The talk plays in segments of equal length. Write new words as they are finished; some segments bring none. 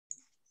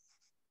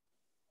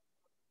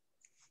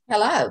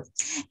Hello,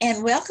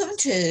 and welcome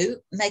to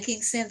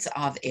Making Sense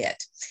of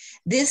It.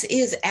 This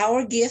is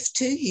our gift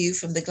to you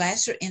from the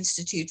Glasser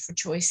Institute for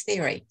Choice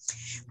Theory,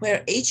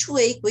 where each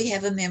week we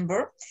have a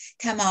member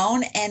come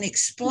on and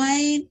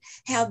explain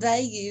how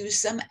they use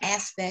some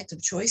aspect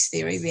of choice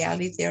theory,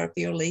 reality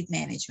therapy, or lead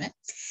management.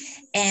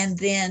 And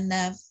then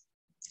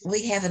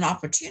we have an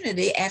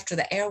opportunity after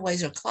the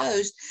airways are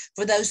closed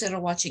for those that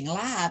are watching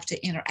live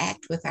to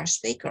interact with our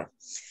speaker.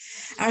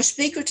 Our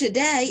speaker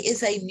today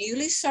is a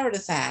newly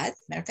certified,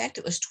 matter of fact,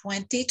 it was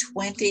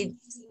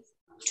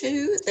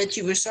 2022 that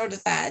you were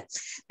certified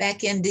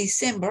back in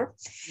December,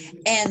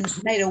 and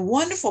made a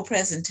wonderful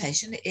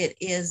presentation. It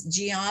is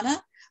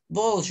Gianna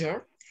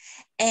Bulger,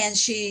 and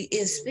she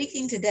is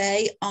speaking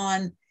today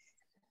on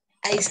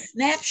a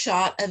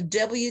snapshot of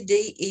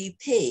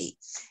WDEP.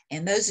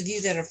 And those of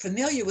you that are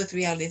familiar with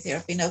reality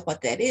therapy know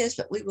what that is,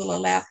 but we will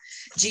allow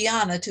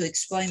Gianna to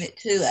explain it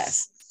to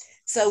us.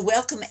 So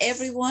welcome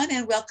everyone,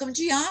 and welcome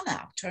Gianna.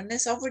 I'll turn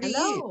this over to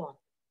you.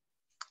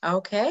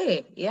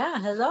 Okay, yeah,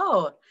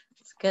 hello.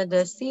 It's good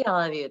to see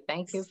all of you.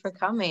 Thank you for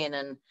coming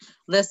and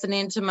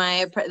listening to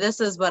this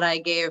is what I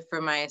gave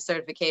for my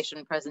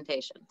certification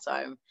presentation. So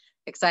I'm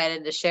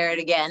excited to share it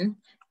again.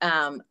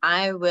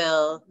 I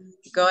will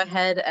go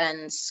ahead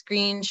and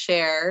screen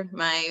share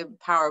my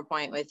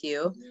PowerPoint with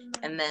you,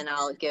 and then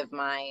I'll give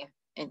my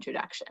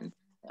introduction.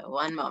 So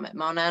one moment.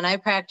 Mona and I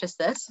practice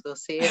this. We'll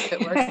see if it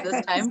works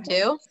this time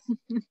too.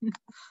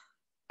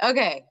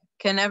 Okay,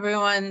 can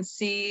everyone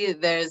see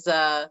there's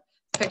a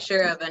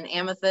picture of an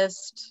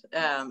amethyst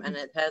and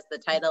it has the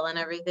title and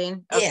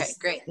everything? Okay, yes,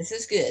 great. This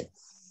is good.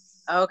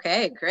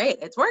 Okay, great.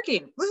 It's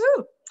working.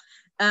 Woohoo!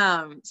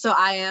 So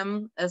I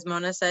am, as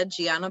Mona said,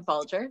 Gianna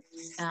Bulger.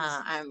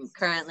 I'm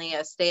currently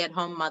a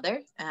stay-at-home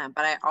mother,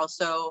 but I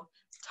also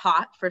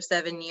taught for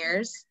 7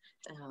 years,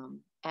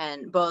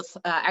 and both,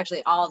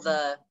 actually all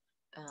the,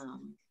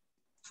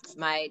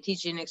 my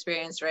teaching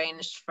experience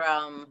ranged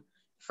from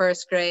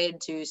first grade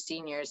to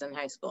seniors in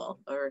high school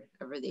or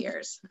over the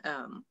years.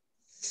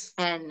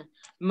 And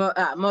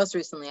most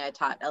recently I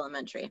taught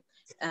elementary.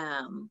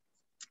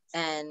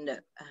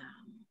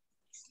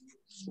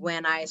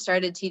 When I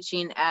started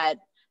teaching at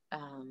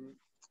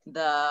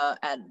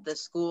the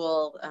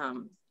school,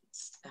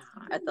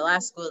 at the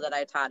last school that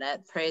I taught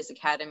at, Praise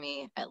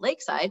Academy at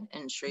Lakeside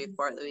in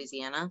Shreveport,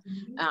 Louisiana,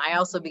 I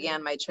also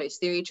began my choice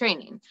theory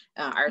training.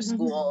 Our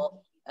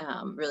school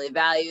really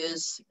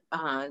values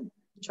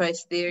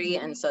choice theory,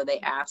 and so they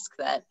ask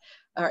that,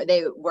 or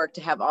they work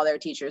to have all their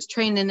teachers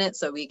trained in it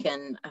so we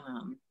can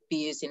be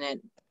using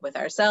it with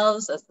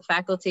ourselves as the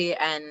faculty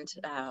and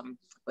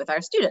with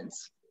our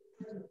students.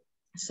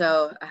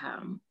 So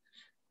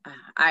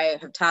I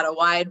have taught a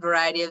wide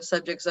variety of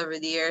subjects over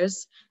the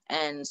years,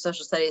 and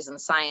social studies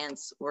and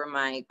science were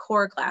my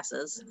core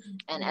classes.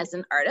 And as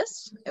an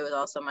artist, it was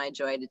also my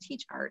joy to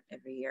teach art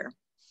every year.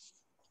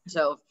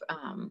 So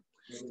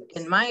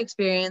in my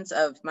experience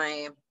of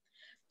my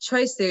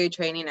choice theory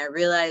training, I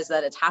realized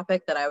that a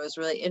topic that I was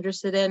really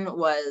interested in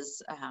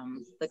was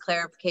the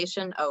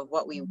clarification of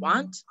what we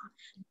want,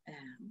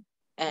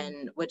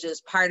 and which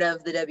is part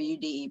of the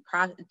WDEP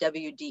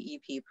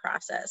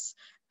process.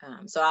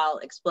 So I'll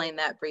explain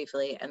that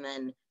briefly and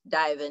then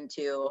dive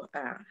into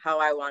how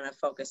I want to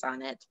focus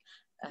on it.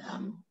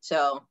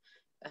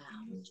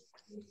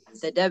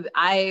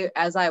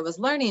 As I was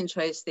learning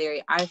choice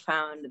theory, I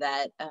found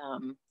that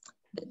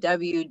the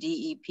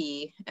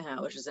WDEP,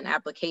 which is an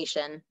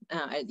application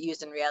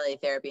used in reality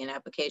therapy, an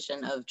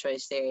application of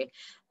choice theory,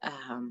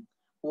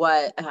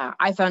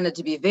 I found it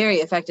to be very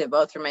effective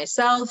both for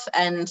myself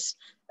and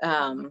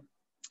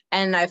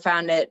I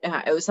found it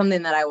was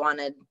something that I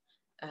wanted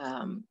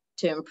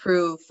to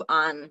improve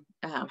on,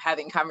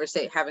 having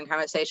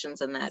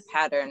conversations in that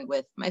pattern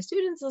with my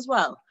students as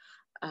well.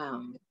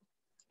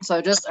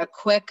 So just a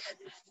quick,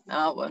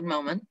 one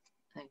moment,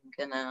 I'm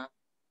gonna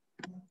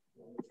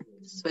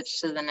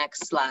switch to the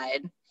next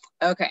slide.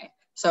 Okay,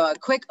 so a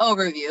quick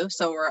overview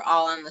so we're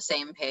all on the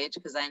same page,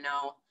 because I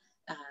know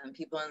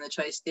people in the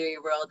choice theory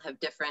world have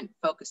different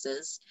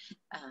focuses,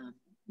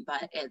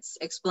 but it's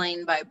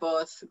explained by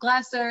both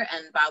Glasser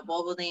and Bob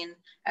Wubbolding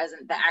as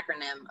the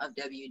acronym of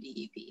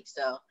WDEP.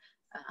 So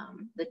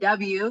the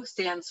W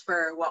stands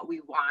for what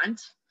we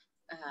want.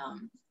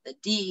 The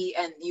D,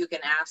 and you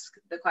can ask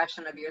the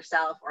question of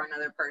yourself or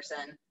another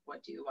person,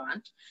 what do you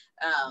want?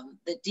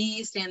 The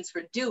D stands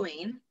for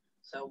doing.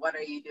 So what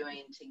are you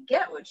doing to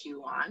get what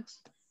you want?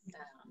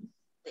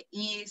 The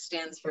E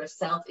stands for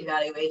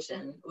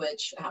self-evaluation,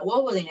 which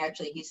Wubbolding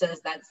actually, he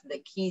says that's the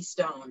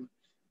keystone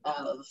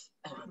of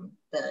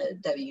the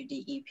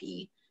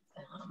WDEP.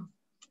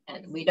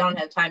 And we don't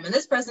have time in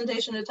this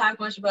presentation to talk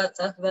much about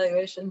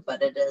self-evaluation,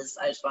 but it is,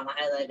 I just want to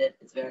highlight it,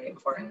 it's very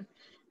important.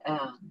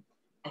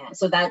 And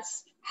so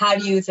that's, how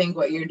do you think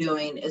what you're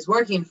doing is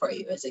working for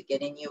you? Is it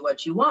getting you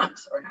what you want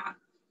or not?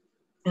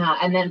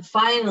 And then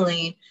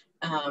finally,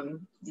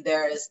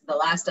 there is the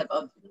last step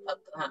of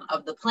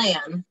the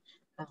plan,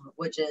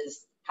 which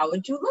is how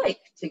would you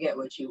like to get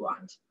what you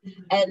want?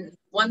 And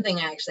one thing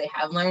I actually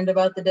have learned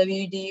about the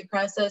WDE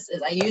process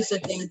is I used to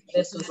think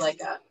this was like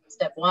a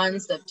step 1,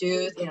 step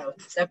 2,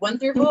 step 1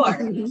 through 4,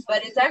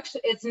 but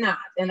it's not.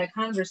 In a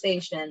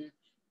conversation,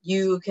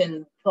 you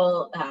can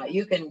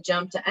you can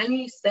jump to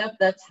any step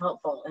that's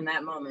helpful in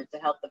that moment to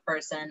help the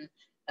person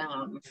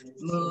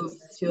move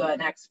to a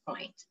next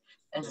point.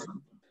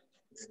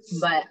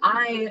 But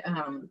I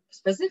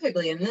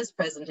specifically in this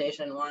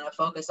presentation want to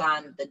focus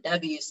on the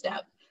W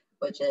step,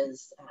 which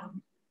is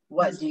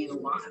what do you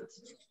want,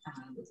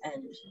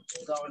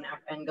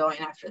 and going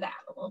after that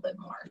a little bit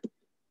more.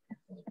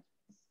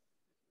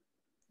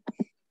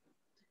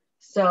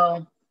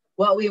 So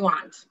what we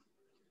want,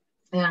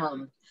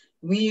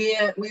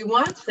 we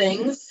want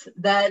things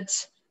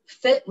that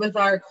fit with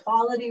our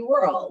quality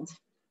world.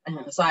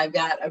 So I've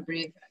got a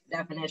brief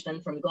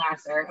definition from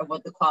Glasser of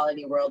what the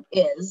quality world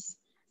is.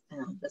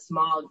 I'm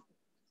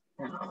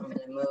going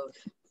to move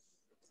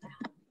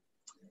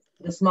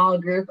the small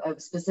group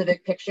of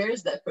specific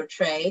pictures that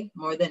portray,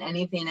 more than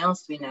anything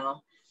else we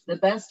know, the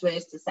best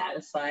ways to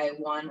satisfy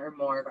one or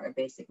more of our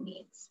basic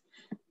needs.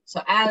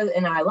 So as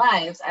in our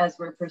lives, as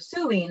we're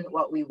pursuing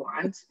what we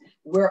want,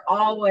 we're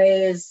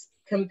always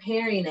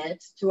comparing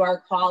it to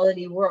our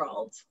quality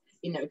world.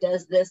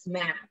 Does this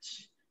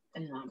match?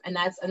 And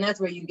that's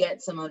where you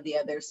get some of the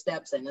other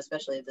steps in,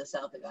 especially the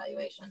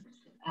self-evaluation.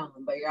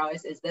 But you're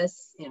always, is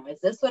this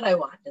what I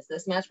want? Does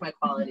this match my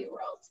quality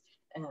world?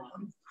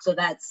 So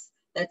that's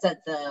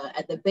at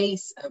the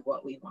base of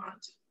what we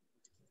want.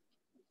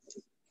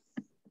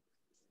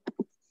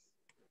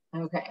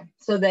 Okay,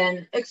 so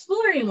then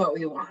exploring what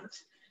we want.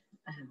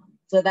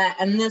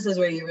 And this is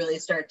where you really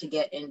start to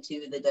get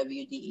into the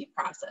WDEP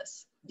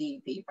process.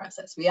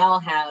 We all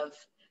have,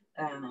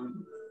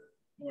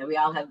 we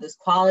all have this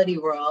quality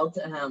world,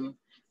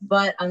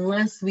 but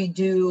unless we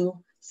do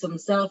some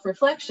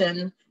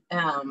self-reflection,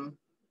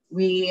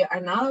 we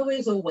are not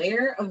always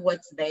aware of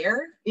what's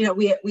there.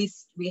 We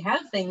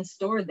have things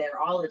stored there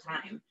all the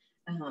time,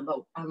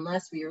 but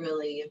unless we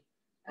really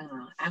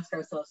ask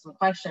ourselves some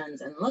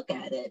questions and look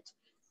at it,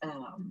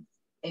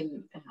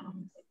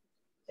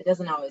 it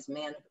doesn't always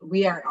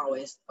we aren't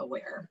always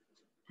aware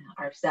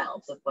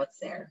ourselves of what's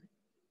there.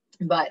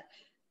 But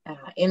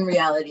in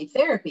reality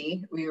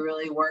therapy, we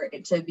really work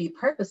to be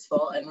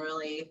purposeful and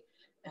really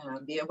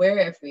be aware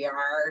if we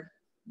are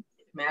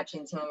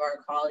matching some of our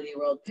quality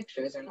world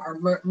pictures and are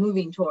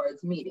moving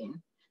towards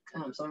meeting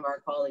some of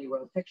our quality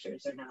world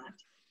pictures or not.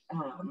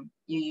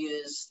 You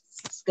use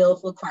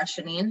skillful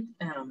questioning,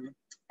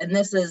 and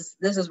this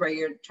is where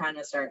you're trying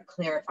to start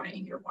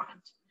clarifying your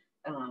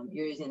want.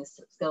 You're using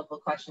skillful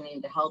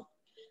questioning to help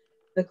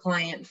the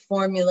client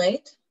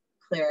formulate,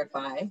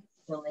 clarify,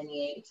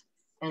 delineate,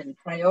 and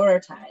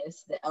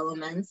prioritize the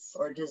elements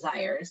or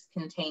desires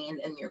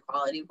contained in your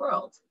quality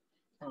world.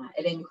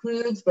 It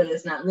includes, but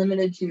is not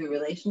limited to,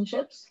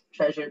 relationships,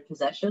 treasured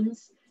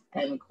possessions,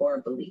 and core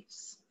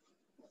beliefs.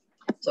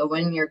 So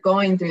when you're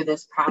going through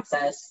this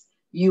process,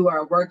 you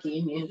are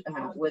working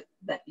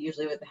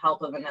usually with the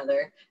help of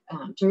another,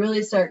 to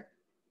really start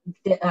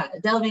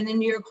delving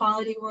into your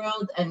quality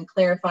world and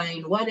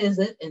clarifying what is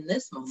it in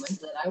this moment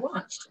that I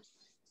want.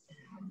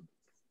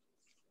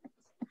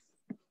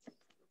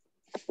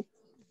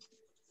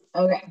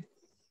 Okay,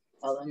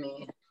 well,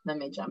 let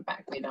me jump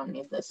back. We don't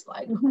need this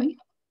slide quite.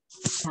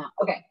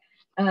 Okay,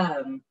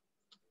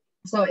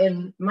 so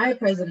in my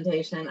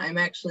presentation, I'm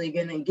actually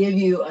going to give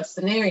you a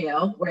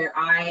scenario where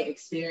I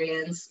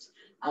experienced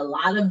a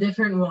lot of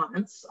different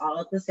wants all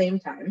at the same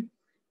time,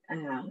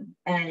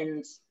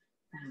 and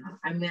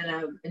I'm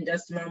gonna, in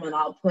just a moment,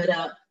 I'll put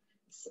up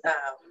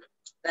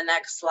the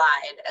next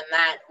slide, and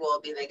that will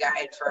be the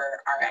guide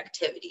for our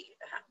activity.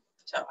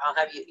 So I'll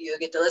have you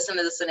get to listen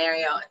to the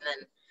scenario, and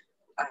then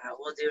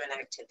we'll do an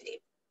activity.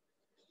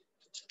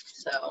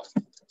 So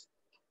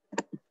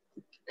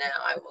now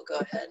I will go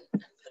ahead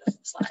and put up the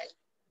slide.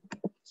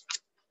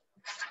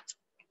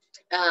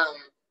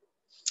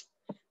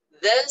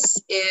 This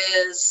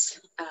is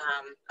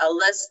a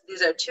list.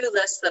 These are two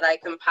lists that I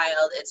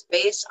compiled. It's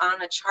based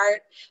on a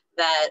chart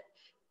that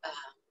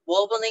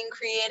Wubbolding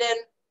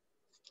created.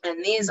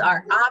 And these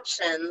are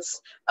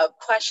options of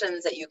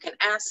questions that you can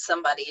ask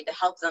somebody to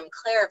help them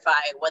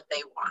clarify what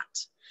they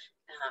want.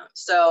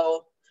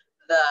 So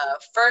the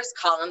first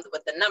column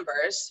with the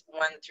numbers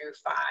 1 through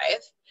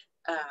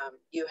 5,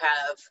 you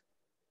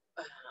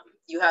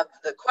have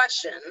the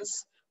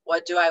questions.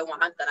 What do I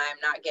want that I'm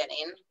not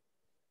getting?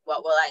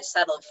 What will I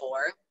settle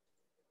for?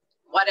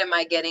 What am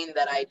I getting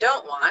that I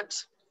don't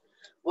want?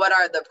 What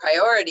are the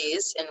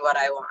priorities in what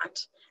I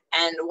want?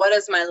 And what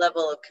is my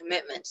level of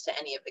commitment to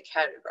any of the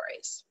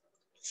categories?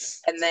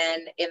 And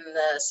then in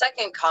the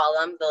second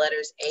column, the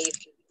letters A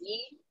through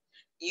E,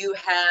 you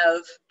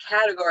have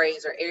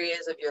categories or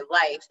areas of your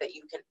life that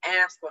you can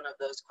ask one of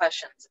those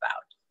questions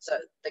about. So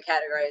the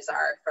categories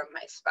are from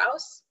my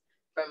spouse,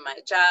 from my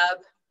job,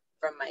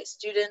 from my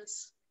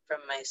students, from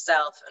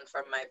myself, and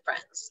from my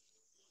friends.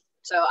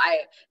 So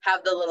I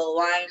have the little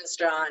lines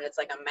drawn. It's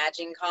like a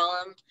matching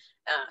column.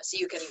 So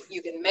you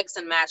can mix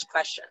and match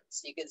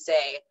questions. You could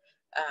say,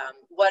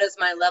 What is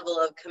my level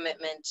of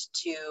commitment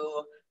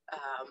to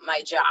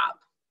my job?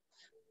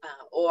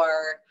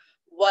 Or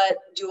what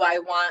do I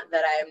want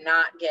that I am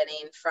not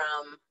getting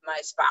from my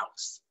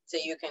spouse? So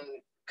you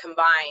can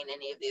combine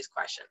any of these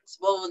questions.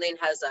 Wubbolding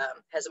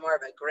has more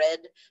of a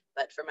grid,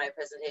 but for my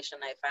presentation,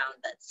 I found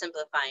that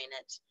simplifying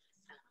it,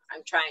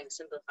 I'm trying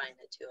simplifying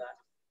it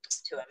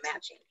to a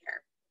matching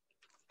here.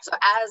 So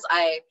as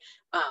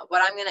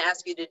what I'm going to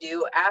ask you to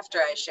do after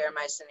I share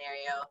my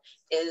scenario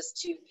is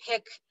to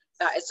pick,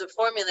 is to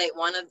formulate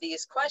one of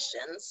these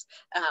questions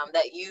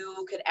that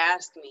you could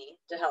ask me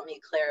to help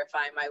me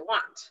clarify my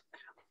want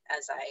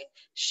as I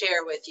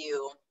share with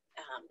you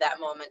that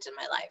moment in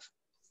my life.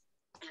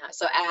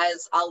 So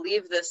as I'll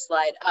leave this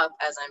slide up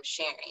as I'm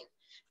sharing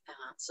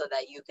so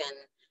that you can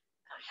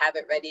have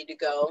it ready to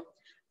go.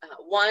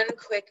 One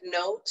quick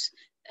note,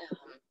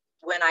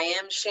 when I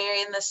am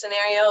sharing the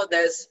scenario,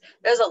 there's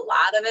a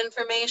lot of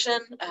information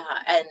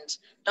and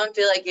don't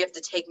feel like you have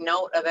to take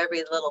note of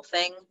every little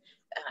thing.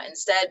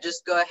 Instead,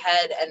 just go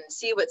ahead and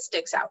see what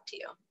sticks out to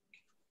you.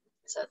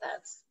 So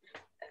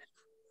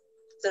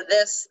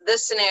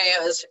this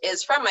scenario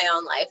is from my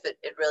own life.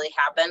 It really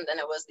happened, and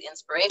it was the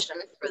inspiration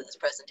for this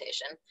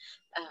presentation.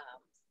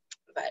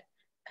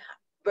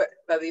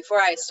 But before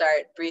I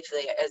start,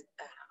 briefly,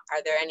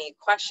 are there any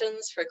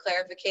questions for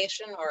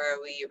clarification, or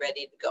are we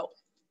ready to go?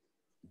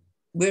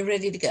 We're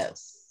ready to go.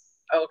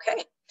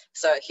 Okay,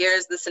 so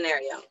here's the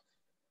scenario.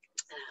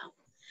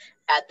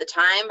 At the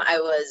time, I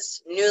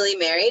was newly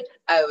married.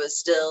 I was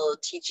still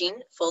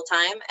teaching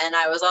full-time, and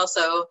I was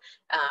also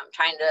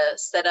trying to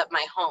set up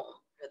my home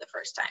for the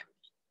first time.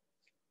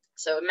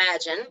 So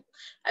imagine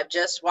I've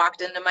just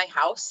walked into my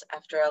house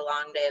after a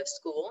long day of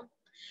school,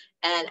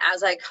 and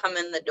as I come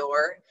in the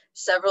door,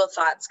 several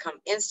thoughts come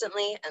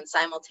instantly and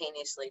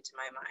simultaneously to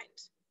my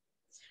mind.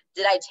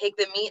 Did I take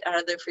the meat out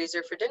of the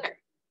freezer for dinner?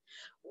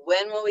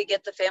 When will we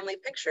get the family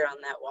picture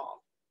on that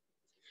wall?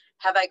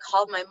 Have I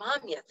called my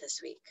mom yet this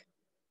week?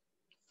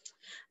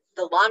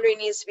 The laundry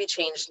needs to be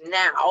changed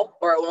now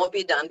or it won't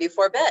be done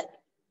before bed.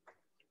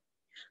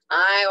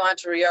 I want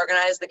to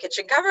reorganize the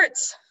kitchen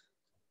cupboards.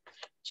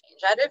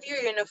 Change out of your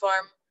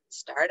uniform,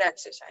 start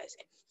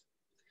exercising.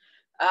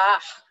 I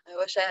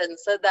wish I hadn't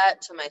said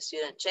that to my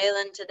student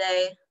Jalen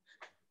today.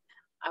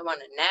 I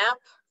want a nap.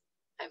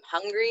 I'm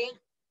hungry.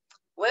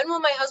 When will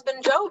my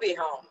husband Joe be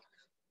home?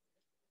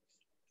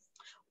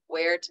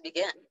 Where to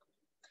begin?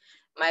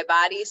 My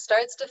body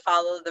starts to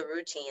follow the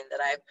routine that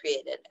I've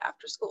created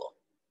after school.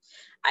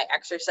 I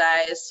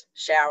exercise,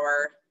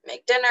 shower,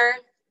 make dinner,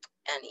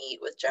 and eat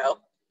with Joe.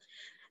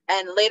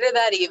 And later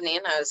that evening,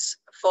 I was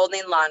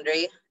folding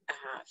laundry,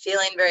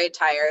 feeling very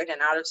tired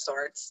and out of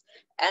sorts,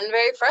 and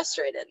very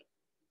frustrated.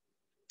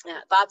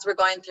 Thoughts were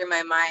going through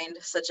my mind,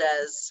 such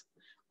as,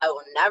 I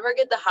will never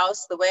get the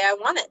house the way I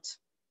want it.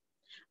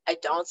 I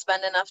don't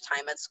spend enough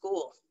time at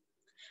school.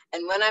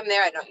 And when I'm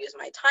there, I don't use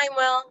my time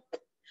well.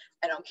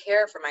 I don't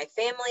care for my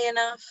family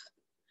enough.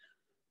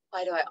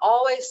 Why do I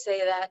always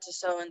say that to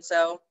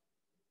so-and-so?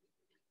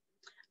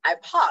 I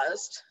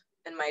paused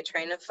in my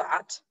train of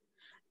thought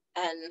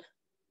and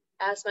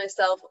asked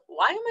myself,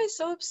 why am I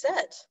so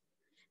upset?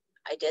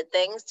 I did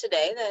things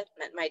today that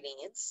met my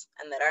needs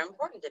and that are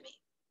important to me.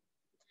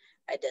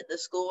 I did the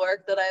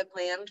schoolwork that I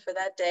planned for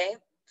that day.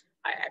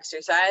 I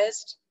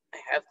exercised. I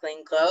have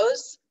clean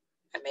clothes.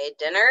 I made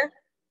dinner,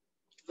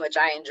 which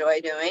I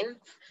enjoy doing.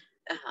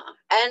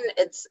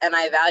 And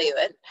I value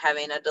it.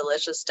 Having a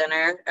delicious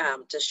dinner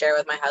to share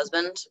with my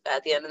husband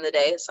at the end of the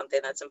day is something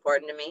that's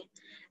important to me.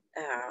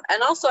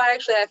 And also, I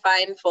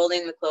find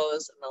folding the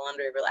clothes and the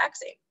laundry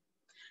relaxing.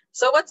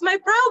 So what's my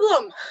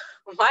problem?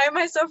 Why am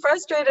I so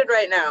frustrated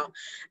right now?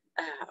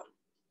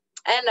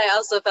 And I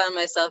also found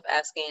myself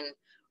asking,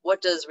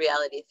 what does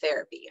reality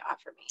therapy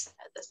offer me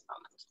at this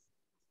moment?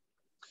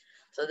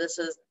 So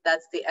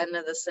that's the end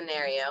of the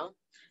scenario.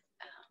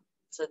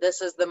 So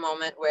this is the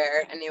moment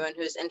where anyone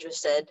who's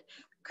interested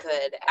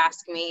could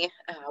ask me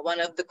one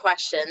of the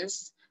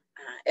questions.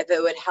 If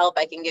it would help,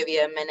 I can give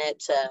you a minute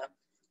to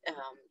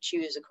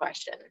choose a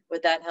question.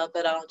 Would that help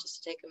at all,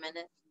 just to take a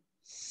minute?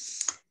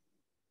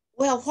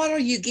 Well, what are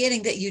you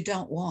getting that you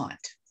don't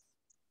want?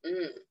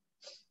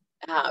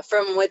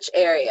 From which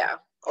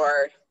area?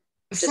 Or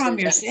from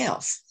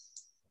yourself?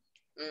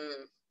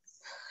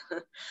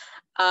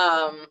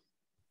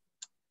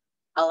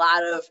 A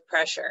lot of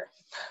pressure.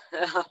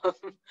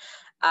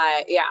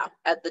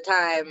 At the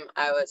time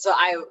by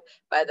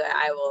the way,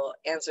 I will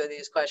answer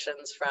these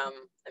questions from,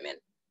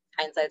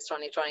 hindsight's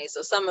 2020.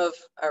 So some of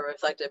a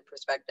reflective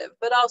perspective,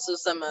 but also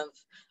some of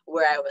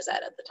where I was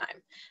at the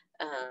time.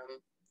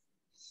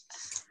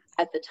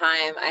 At the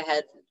time I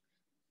had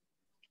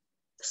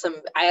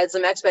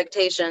some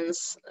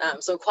expectations,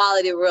 some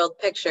quality world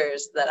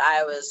pictures that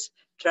I was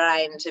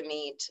trying to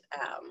meet,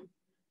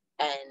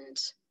 and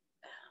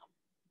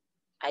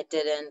I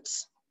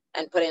didn't,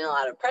 and putting a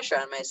lot of pressure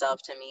on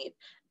myself to meet,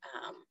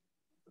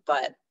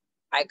 but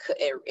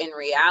in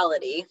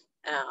reality,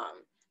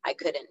 I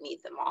couldn't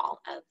meet them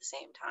all at the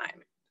same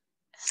time.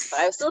 But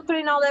I was still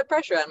putting all that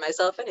pressure on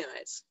myself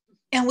anyways.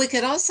 And we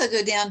could also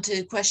go down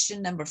to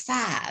question number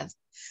 5.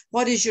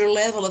 What is your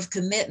level of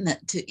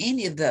commitment to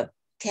any of the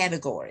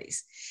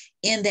categories?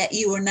 In that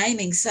you were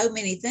naming so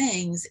many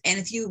things, and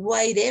if you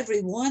weighed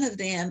every one of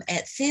them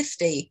at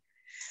 50,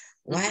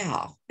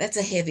 wow, that's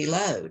a heavy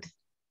load.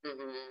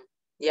 Mm-hmm.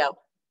 Yep.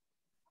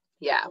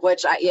 Yeah,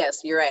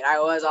 yes, you're right. I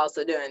was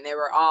also doing, they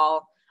were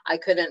all, I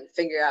couldn't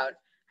figure out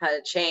how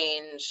to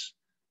change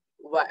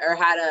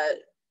how to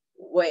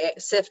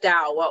sift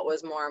out what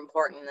was more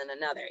important than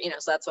another,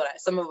 so that's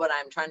some of what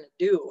I'm trying to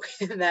do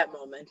in that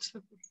moment.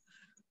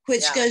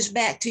 Which goes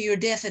back to your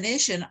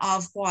definition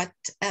of what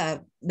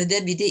the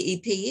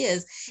WDEP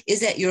is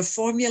that you're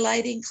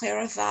formulating,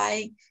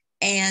 clarifying,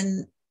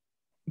 and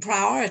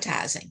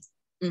prioritizing.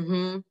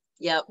 Mm-hmm.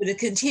 Yep. To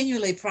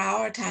continually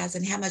prioritize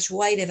and how much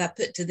weight have I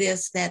put to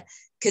this that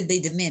could be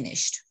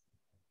diminished.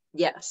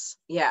 Yes.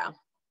 Yeah.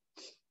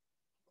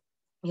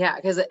 Yeah.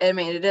 Because I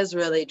mean, it is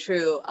really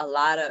true.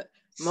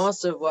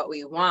 Most of what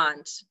we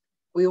want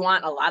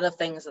a lot of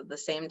things at the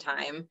same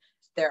time.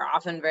 They're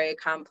often very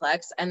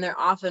complex and they're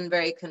often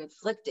very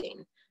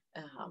conflicting.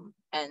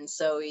 And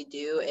so we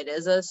do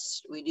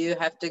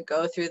have to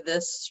go through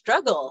this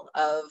struggle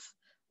of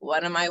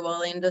what am I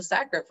willing to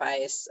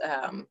sacrifice?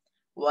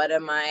 What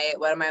am I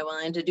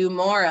willing to do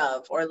more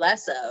of or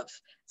less of?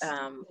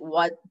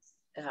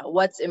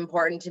 What's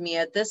important to me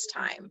at this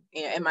time?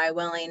 Am I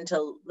willing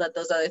to let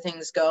those other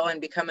things go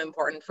and become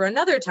important for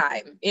another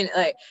time?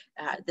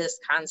 This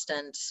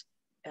constant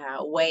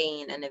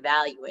weighing and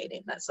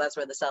evaluating. That's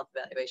where the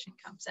self-evaluation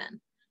comes in.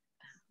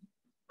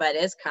 But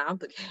it's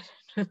complicated.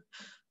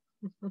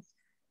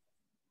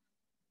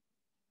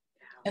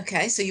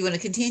 Okay, so you want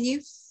to continue?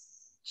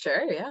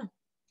 Sure, yeah.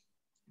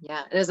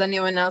 Yeah. Does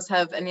anyone else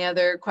have any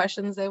other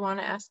questions they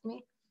want to ask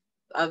me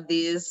of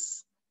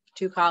these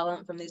two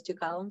columns?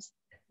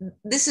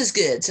 This is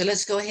good. So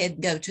let's go ahead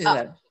and go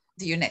to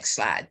your next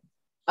slide.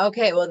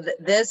 Okay, well,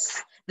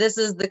 this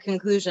is the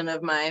conclusion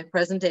of my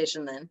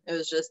presentation then. It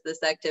was just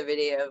this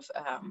activity of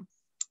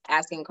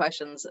asking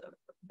questions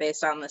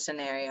based on the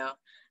scenario.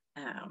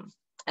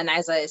 And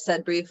as I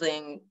said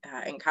briefly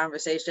in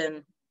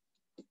conversation,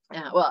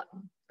 well,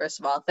 first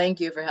of all, thank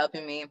you for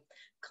helping me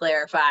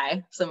clarify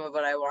some of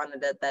what I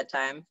wanted at that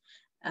time.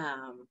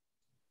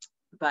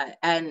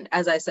 And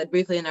as I said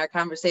briefly in our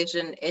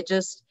conversation, it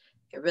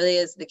really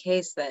is the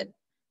case that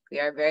we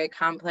are very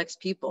complex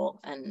people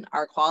and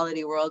our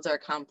quality worlds are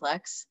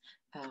complex.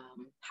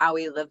 How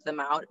we live them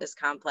out is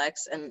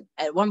complex. And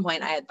at one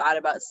point I had thought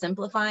about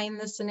simplifying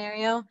this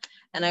scenario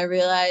and I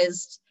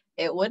realized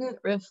it wouldn't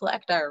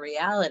reflect our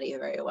reality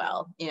very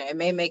well. It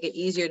may make it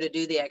easier to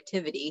do the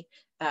activity,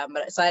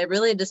 so I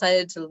really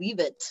decided to leave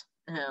it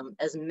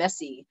as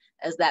messy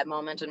as that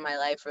moment in my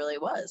life really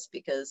was,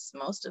 because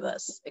most of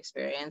us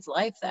experience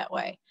life that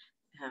way.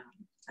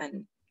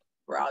 And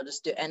we're all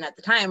and at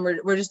the time,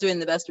 we're just doing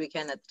the best we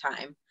can at the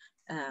time.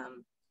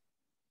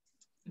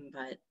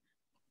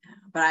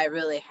 But I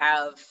really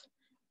have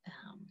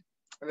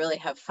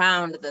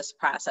found this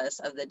process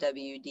of the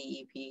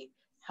WDEP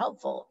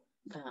helpful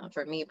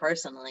for me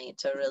personally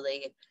to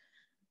really,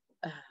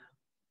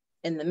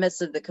 in the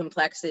midst of the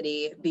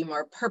complexity, be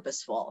more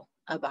purposeful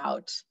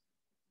about,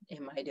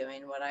 am I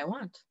doing what I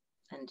want,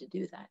 and to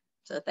do that.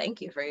 So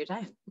thank you for your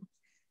time.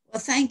 Well,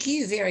 thank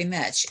you very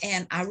much.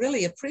 And I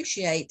really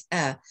appreciate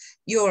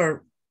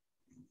your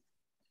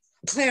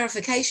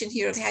clarification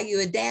here of how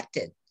you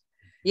adapted.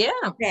 Yeah.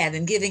 That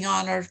and giving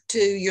honor to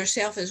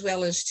yourself as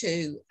well as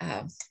to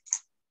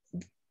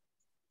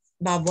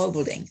Bob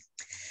Wubbolding.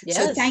 Yes.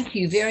 So thank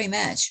you very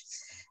much.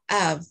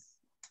 I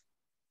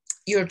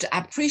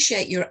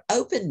appreciate your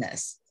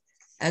openness.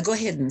 Go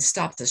ahead and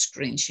stop the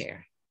screen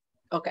share.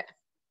 Okay.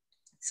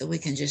 So we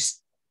can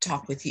just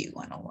talk with you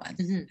one-on-one.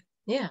 Mm-hmm.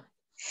 Yeah.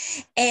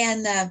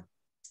 And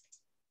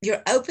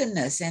your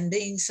openness and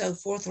being so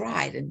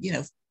forthright and,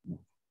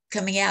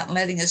 coming out and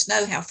letting us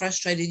know how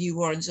frustrated you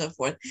were and so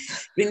forth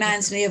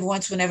reminds me of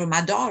once whenever my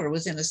daughter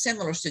was in a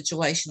similar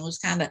situation, was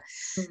kind of,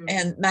 mm-hmm.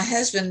 And my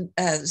husband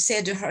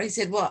said to her, he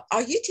said, well,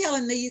 are you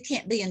telling me you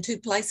can't be in two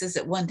places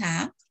at one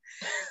time?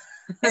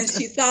 And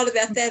she thought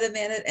about that a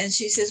minute and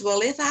she says, well,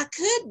 if I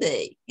could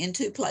be in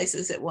two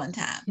places at one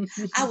time,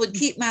 I would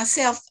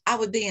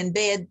be in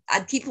bed.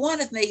 I'd keep one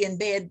of me in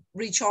bed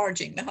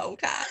recharging the whole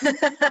time.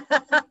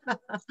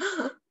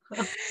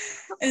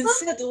 And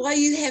so the way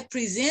you have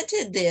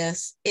presented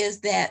this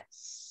is that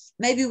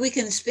maybe we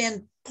can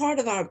spend part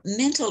of our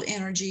mental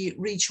energy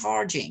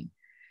recharging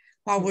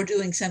while we're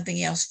doing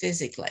something else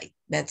physically.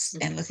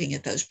 And looking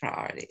at those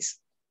priorities.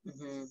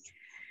 Mm-hmm.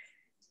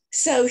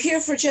 So here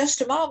for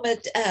just a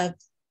moment,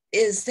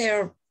 is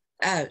there,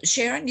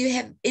 Sharon, do you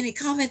have any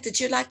comment that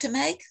you'd like to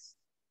make?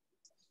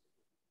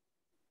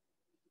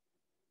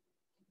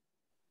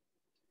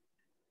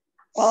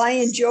 Well, I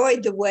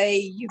enjoyed the way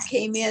you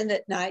came in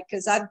at night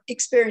because I've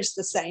experienced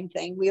the same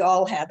thing. We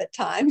all have at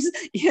times,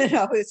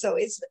 so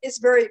it's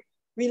very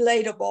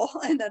relatable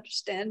and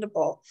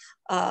understandable.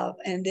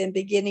 And then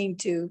beginning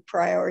to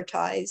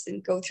prioritize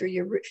and go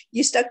through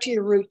you stuck to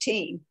your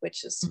routine,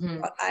 which is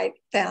what I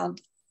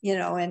found,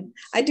 and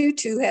I do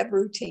too have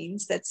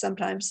routines that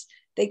sometimes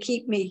they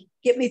get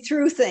me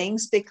through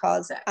things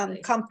because Exactly. I'm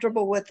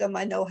comfortable with them.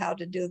 I know how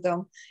to do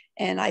them.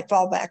 And I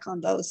fall back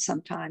on those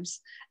sometimes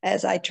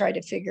as I try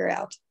to figure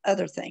out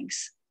other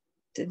things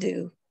to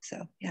do.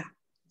 So yeah,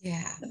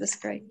 that was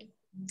great.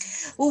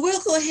 Well, we'll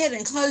go ahead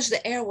and close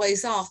the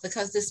airways off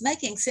because this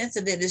making sense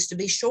of it is to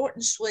be short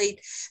and sweet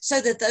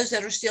so that those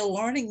that are still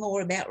learning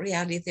more about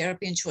reality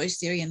therapy and choice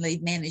theory and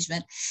lead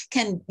management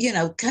can,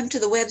 come to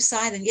the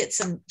website and get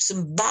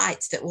some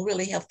bites that will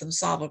really help them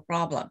solve a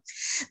problem.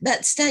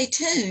 But stay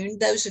tuned,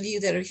 those of you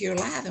that are here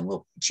live, and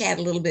we'll chat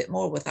a little bit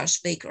more with our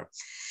speaker.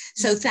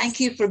 So thank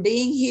you for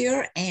being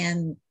here,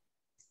 and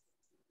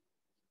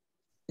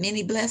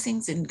many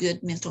blessings and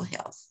good mental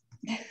health.